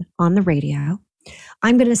button on the radio,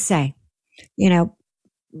 I'm going to say,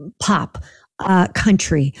 pop,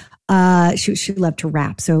 country. She loved to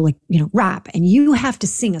rap. So like, rap, and you have to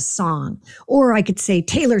sing a song, or I could say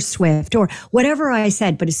Taylor Swift or whatever I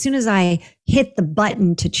said. But as soon as I hit the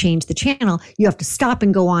button to change the channel, you have to stop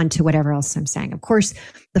and go on to whatever else I'm saying. Of course,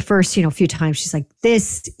 the first, few times she's like,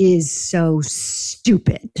 this is so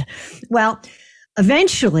stupid. Well,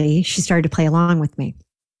 eventually she started to play along with me.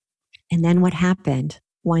 And then what happened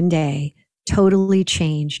one day totally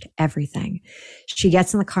changed everything. She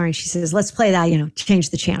gets in the car and she says, let's play that, change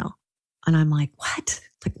the channel. And I'm like, what?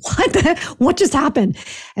 Like, what just happened?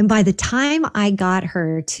 And by the time I got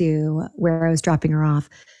her to where I was dropping her off,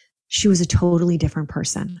 she was a totally different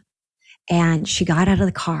person. And she got out of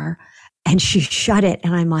the car and she shut it.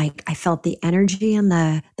 And I'm like, I felt the energy in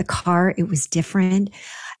the car. It was different.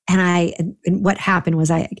 And what happened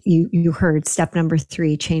was you heard step number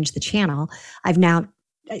 3, change the channel.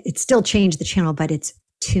 It's still changed the channel, but it's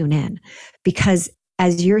tune in, because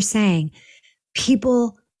as you're saying,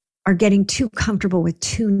 people are getting too comfortable with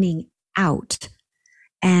tuning out.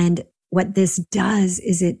 And what this does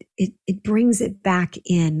is it brings it back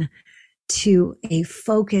in to a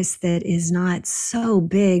focus that is not so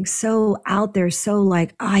big, so out there, so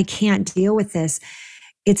like, I can't deal with this.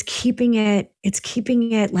 It's keeping it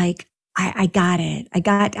like, I got it.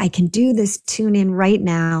 I can do this tune in right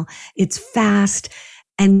now. It's fast.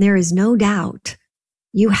 And there is no doubt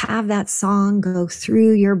you have that song go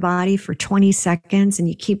through your body for 20 seconds and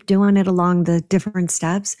you keep doing it along the different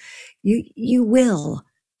steps. You will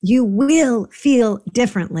feel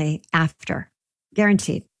differently after.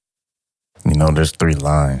 Guaranteed. There's 3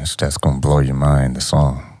 lines that's going to blow your mind, the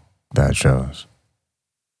song that I chose.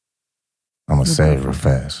 I'm going to say it real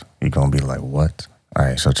fast. You're going to be like, what? All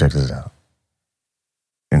right, so check this out.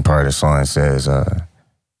 In part of the song, it says,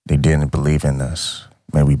 they didn't believe in us.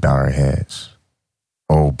 May we bow our heads.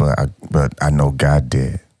 Oh, but I know God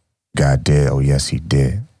did. God did. Oh, yes, he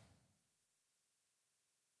did.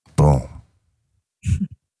 Boom.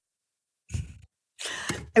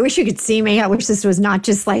 I wish you could see me. I wish this was not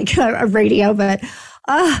just like a radio, but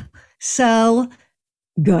so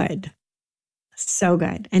good. So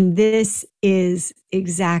good. And this is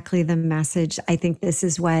exactly the message. I think this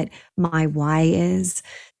is what my why is.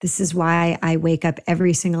 This is why I wake up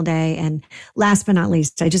every single day. And last but not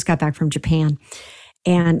least, I just got back from Japan,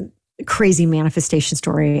 and crazy manifestation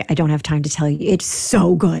story. I don't have time to tell you. It's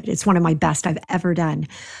so good. It's one of my best I've ever done.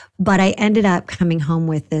 But I ended up coming home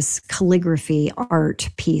with this calligraphy art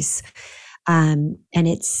piece. And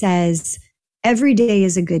it says, every day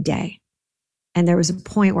is a good day. And there was a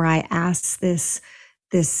point where I asked this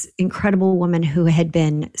incredible woman who had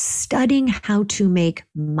been studying how to make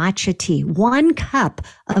matcha tea, 1 cup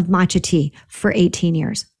of matcha tea for 18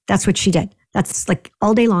 years. That's what she did. That's like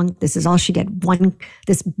all day long. This is all she did.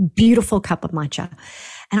 This beautiful cup of matcha.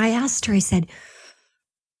 And I asked her, I said,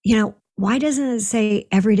 why doesn't it say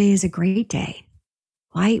every day is a great day?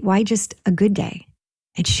 Why just a good day?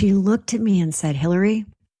 And she looked at me and said, Hilary,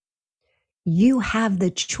 you have the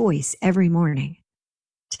choice every morning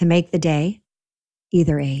to make the day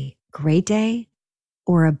either a great day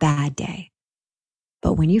or a bad day.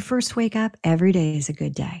 But when you first wake up, every day is a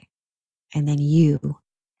good day. And then you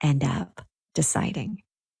end up deciding.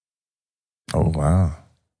 Oh, wow.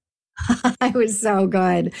 It was so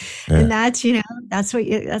good. Yeah. And that's what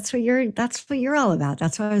you're all about.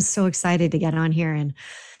 That's why I was so excited to get on here and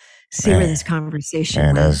see where this conversation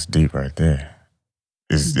went. That's deep right there.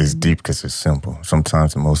 It's deep because it's simple.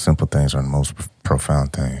 Sometimes the most simple things are the most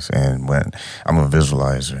profound things. And when I'm a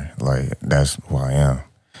visualizer, like that's who I am.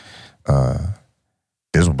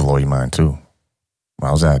 This will blow your mind too. When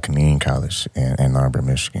I was at community college in Ann Arbor,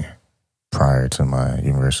 Michigan, prior to my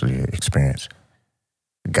university experience,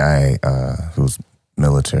 the guy who's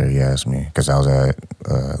military, he asked me, because I was at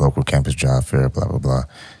a local campus job fair, blah, blah, blah.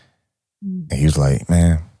 And he was like,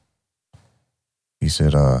 man, he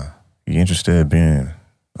said, you interested in being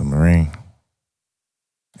a Marine?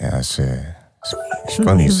 And I said, it's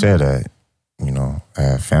funny you said that. I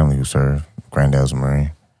have family who served. Granddad was a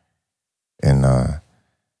Marine. And I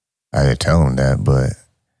didn't tell him that, but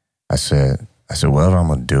I said, whatever I'm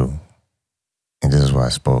going to do, and this is why I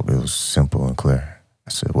spoke, it was simple and clear. I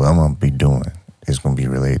said, what I'm going to be doing is going to be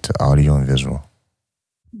related to audio and visual.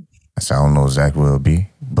 I said, I don't know exactly what it'll be,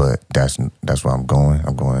 but that's where I'm going.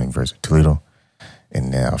 I'm going to University of Toledo,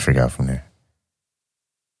 and then I'll figure out from there.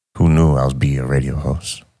 Who knew I was be a radio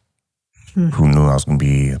host? Who knew I was going to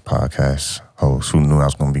be a podcast host? Who knew I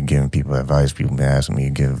was going to be giving people advice? People been asking me to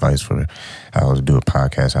give advice for how to do a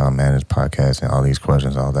podcast, how to manage a podcast, and all these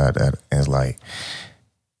questions, all that. And it's like,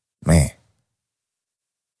 man,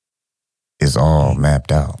 it's all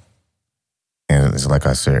mapped out. And it's like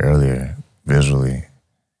I said earlier, visually,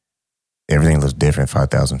 everything looks different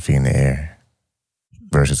 5,000 feet in the air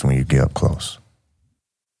versus when you get up close.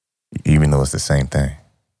 Even though it's the same thing,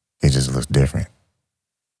 it just looks different.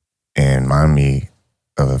 And remind me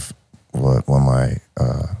of what one of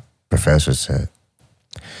my professors said.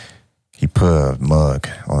 He put a mug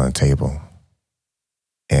on a table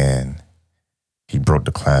and he broke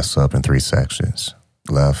the class up in 3 sections: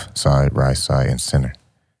 left side, right side, and center.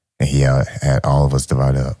 And he had all of us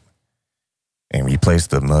divided up. And we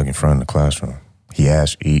placed the mug in front of the classroom. He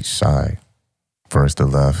asked each side, first the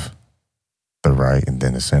left, the right, and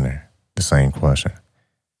then the center, the same question.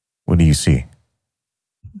 What do you see?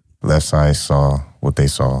 Left side saw what they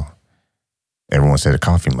saw. Everyone said a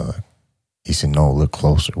coffee mug. He said, no, look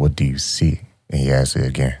closer. What do you see? And he asked it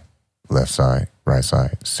again. Left side, right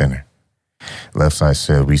side, center. Left side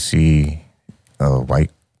said, we see a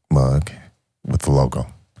white mug with the logo.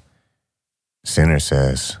 Center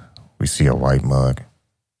says, we see a white mug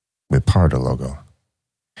with part of the logo.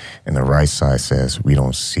 And the right side says, we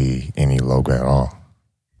don't see any logo at all.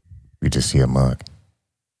 We just see a mug.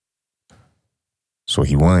 So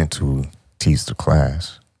he wanted to teach the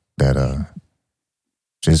class that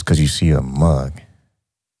just because you see a mug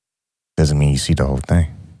doesn't mean you see the whole thing.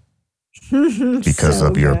 Because So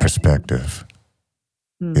of your good. perspective.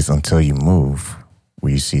 It's until you move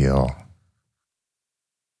where you see it all.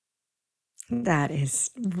 That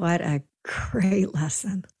is what a great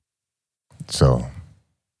lesson. So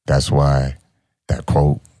that's why that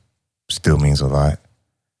quote still means a lot.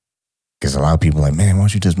 Because a lot of people are like, man, why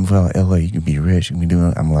don't you just move out of LA? You can be rich. You can be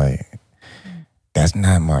doing. I'm like, that's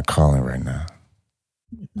not my calling right now.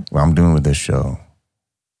 What I'm doing with this show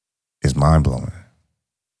is mind blowing.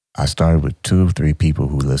 I started with 2 or 3 people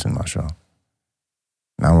who listen to my show.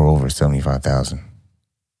 Now we're over 75,000.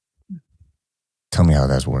 Tell me how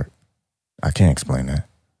that's worked. I can't explain that.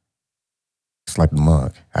 It's like the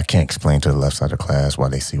mug. I can't explain to the left side of the class why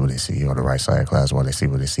they see what they see, or the right side of the class why they see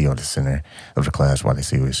what they see, or the center of the class why they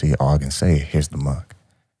see what they see. All I can say, here's the mug.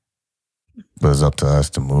 But it's up to us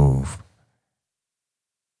to move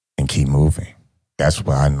and keep moving. That's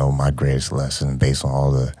why I know my greatest lesson, based on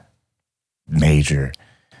all the major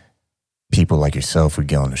people like yourself who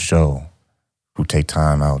get on the show, who take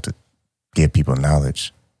time out to give people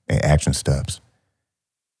knowledge and action steps.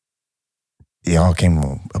 It all came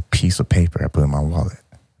on a piece of paper I put in my wallet.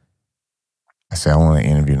 I said, I want to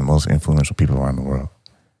interview the most influential people around the world.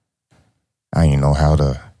 I didn't know how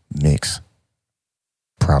to mix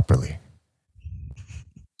properly.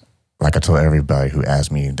 Like I told everybody who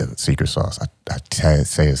asked me the secret sauce, I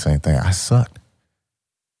say the same thing. I suck.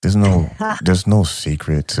 There's no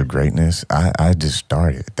secret to greatness. I just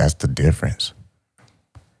started. That's the difference.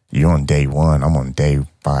 You're on day 1. I'm on day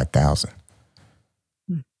 5,000.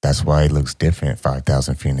 That's why it looks different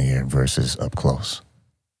 5,000 feet in the air versus up close.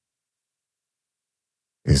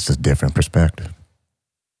 It's a different perspective.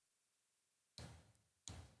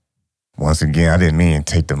 Once again, I didn't mean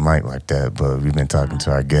to take the mic like that, but we've been talking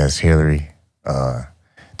to our guest, Hilary.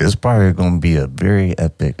 This is probably going to be a very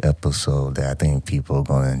epic episode that I think people are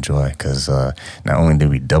going to enjoy, because not only did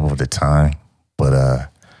we double the time, but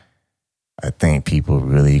I think people are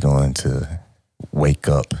really going to wake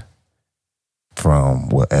up from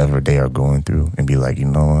whatever they are going through and be like, you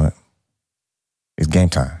know what? It's game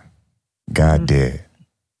time. God did.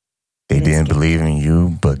 They didn't believe in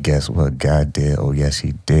you, but guess what? God did. Oh, yes,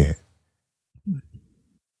 he did.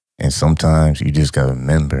 And sometimes you just got to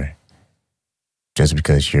remember, just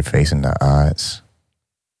because you're facing the odds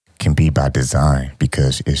can be by design,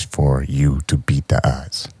 because it's for you to beat the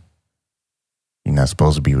odds. You're not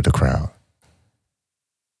supposed to be with the crowd.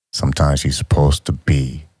 Sometimes you're supposed to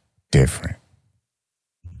be different.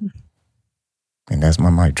 And that's my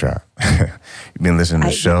mic drop. You've been listening to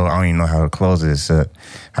the show. I don't even know how to close it.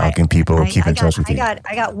 How can people keep in touch with you?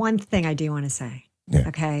 I got one thing I do want to say. Yeah.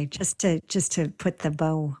 Okay, just to put the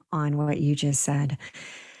bow on what you just said.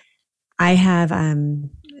 I have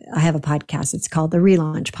a podcast. It's called the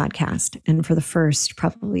ReLaunch Podcast, and for the first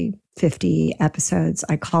probably 50 episodes,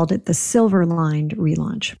 I called it the Silver Lined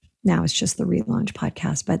Relaunch. Now it's just the ReLaunch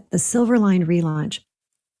Podcast, but the Silver Lined Relaunch.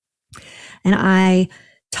 And I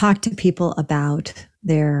talk to people about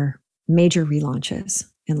their major relaunches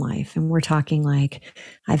in life. And we're talking like,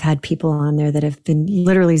 I've had people on there that have been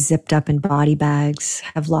literally zipped up in body bags,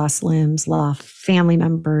 have lost limbs, lost family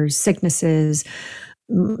members, sicknesses,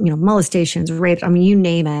 molestations, rapes. I mean, you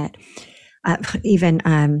name it.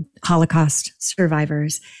 Even Holocaust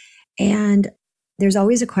survivors. And there's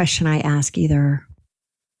always a question I ask, either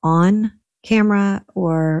on camera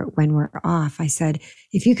or when we're off. I said,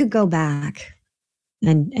 if you could go back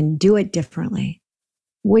and do it differently,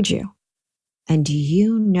 would you? And do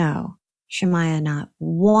you know, Shemaiah, not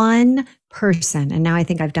one person, and now I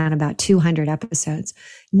think I've done about 200 episodes,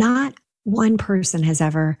 not one person has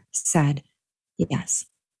ever said, yes,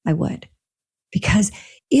 I would. Because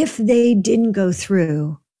if they didn't go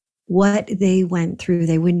through what they went through,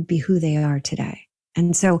 they wouldn't be who they are today.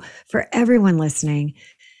 And so for everyone listening,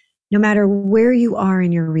 no matter where you are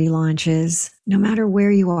in your relaunches, no matter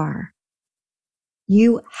where you are,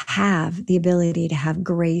 you have the ability to have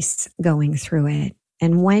grace going through it.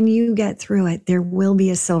 And when you get through it, there will be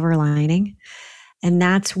a silver lining. And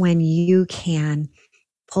that's when you can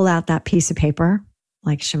pull out that piece of paper,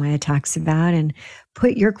 like Shemaiah talks about, and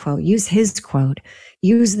put your quote, use his quote,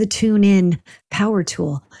 use the tune in power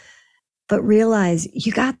tool, but realize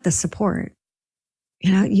you got the support.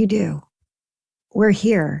 You do. We're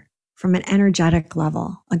here from an energetic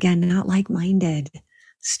level. Again, not like-minded.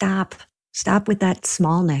 Stop with that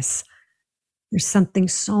smallness. There's something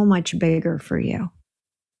so much bigger for you.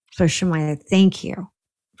 So Shemaiah, thank you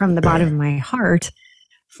from the bottom of my heart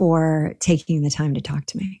for taking the time to talk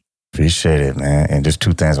to me. Appreciate it, man. And just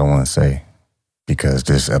 2 things I want to say, because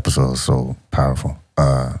this episode is so powerful.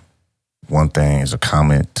 One thing is a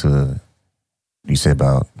comment to you said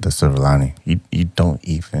about the silver lining. You don't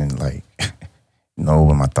even know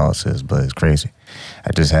what my thoughts is, but it's crazy.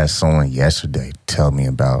 I just had someone yesterday tell me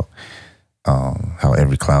about how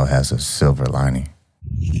every cloud has a silver lining.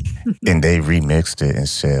 And they remixed it and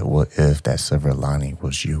said, what if that silver lining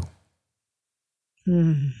was you?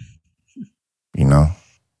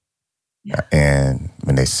 Yeah. And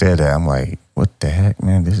when they said that, I'm like, what the heck,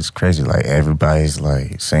 man? This is crazy. Like, everybody's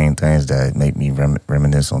saying things that make me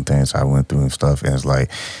reminisce on things I went through and stuff. And it's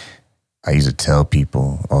like, I used to tell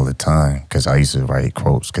people all the time, because I used to write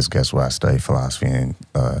quotes, because guess what? I studied philosophy in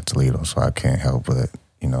Toledo, so I can't help but,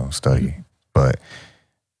 study. But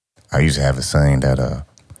I used to have a saying that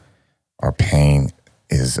our pain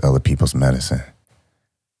is other people's medicine.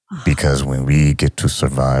 Because when we get to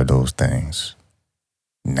survive those things,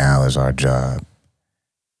 now is our job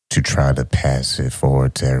to try to pass it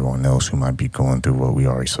forward to everyone else who might be going through what we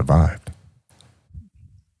already survived.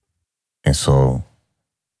 And so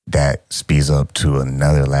that speeds up to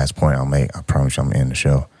another last point I'll make. I promise you I'm going to end the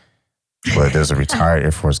show. But there's a retired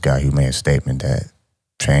Air Force guy who made a statement that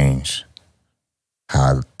changed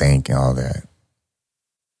how I think and all that.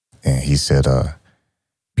 And he said,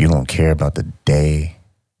 you don't care about the date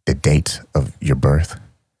of your birth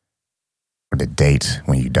or the date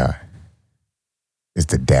when you die. It's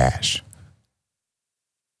the dash.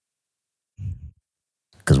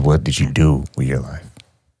 Because what did you do with your life?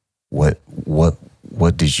 What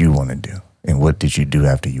did you want to do? And what did you do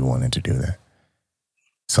after you wanted to do that?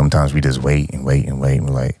 Sometimes we just wait and wait and wait. And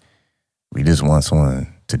we're like, we just want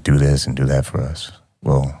someone to do this and do that for us.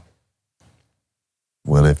 Well,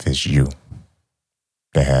 what if it's you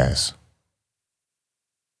that has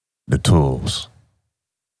the tools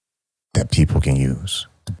that people can use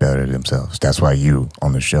to better themselves? That's why you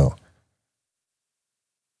on the show,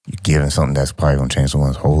 you're giving something that's probably going to change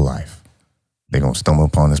someone's whole life. They're going to stumble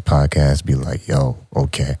upon this podcast, be like, yo,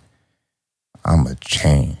 okay, I'm going to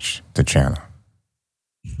change the channel.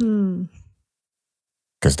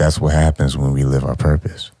 Because that's what happens when we live our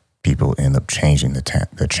purpose. People end up changing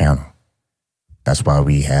the channel. That's why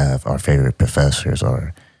we have our favorite professors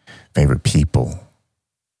or favorite people,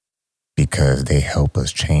 because they help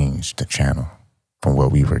us change the channel from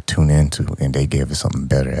what we were tuned into, and they gave us something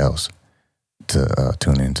better else to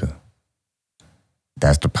tune into.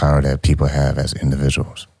 That's the power that people have as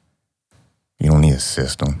individuals. You don't need a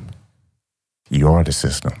system. You are the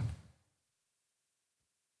system.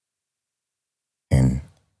 And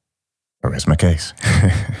I rest my case.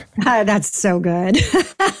 That's so good.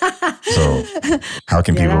 So how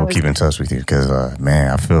can people keep in touch with you? Because,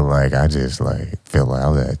 man, I feel like I was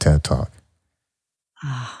at a TED Talk.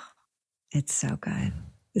 Oh, it's so good.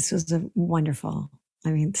 This was wonderful. I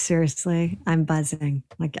mean, seriously, I'm buzzing.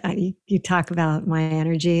 Like you talk about my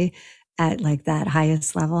energy at like that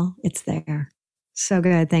highest level. It's there. So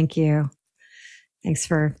good. Thank you. Thanks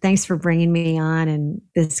for bringing me on in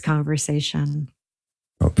this conversation.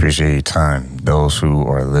 Appreciate your time. Those who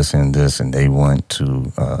are listening to this and they want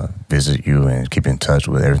to visit you and keep in touch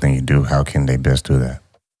with everything you do, how can they best do that?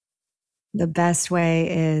 The best way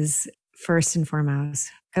is, first and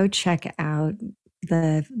foremost, go check out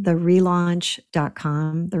the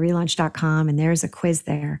ReLaunch.com, and there's a quiz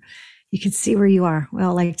there. You can see where you are.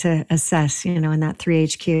 Well, I like to assess, in that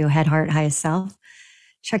 3HQ, head, heart, highest self.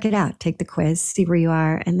 Check it out. Take the quiz, see where you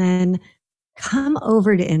are, and then come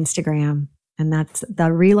over to Instagram. And that's the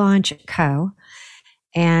ReLaunch Co.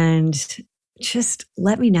 And just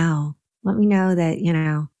let me know. Let me know that,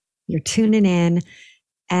 you're tuning in,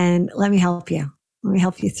 and let me help you. Let me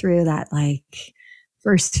help you through that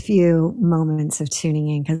first few moments of tuning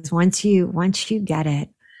in. Because once you get it,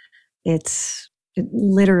 it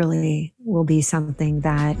literally will be something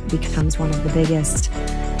that becomes one of the biggest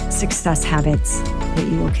success habits that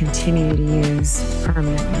you will continue to use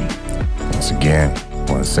permanently. Once again,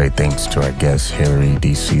 I want to say thanks to our guest, Hilary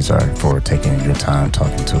DeCesare, for taking your time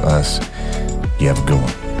talking to us. You have a good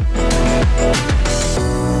one.